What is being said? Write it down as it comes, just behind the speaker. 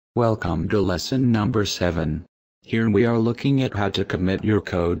Welcome to lesson number 7. Here we are looking at how to commit your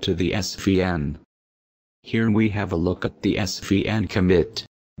code to the SVN. Here we have a look at the SVN commit,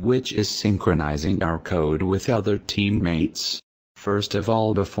 which is synchronizing our code with other teammates. First of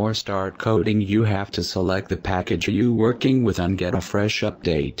all, before start coding, you have to select the package you working with and get a fresh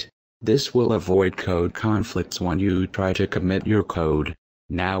update. This will avoid code conflicts when you try to commit your code.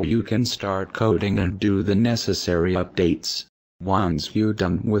 Now you can start coding and do the necessary updates. Once you're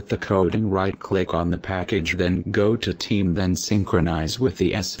done with the coding, right-click on the package, then go to Team, then synchronize with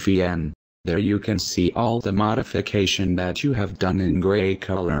the SVN. There you can see all the modification that you have done in gray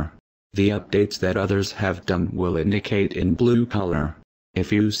color. The updates that others have done will indicate in blue color.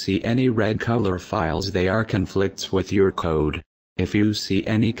 If you see any red color files, they are conflicts with your code. If you see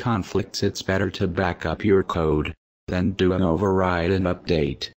any conflicts, it's better to back up your code. Then do an override and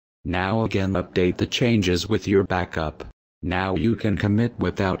update. Now again update the changes with your backup. Now you can commit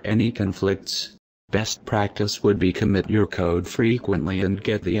without any conflicts. Best practice would be commit your code frequently and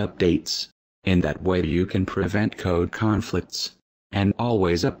get the updates. In that way you can prevent code conflicts. And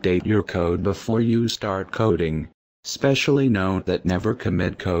always update your code before you start coding. Especially note that never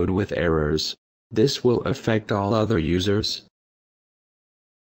commit code with errors. This will affect all other users.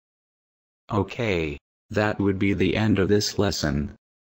 Okay, that would be the end of this lesson.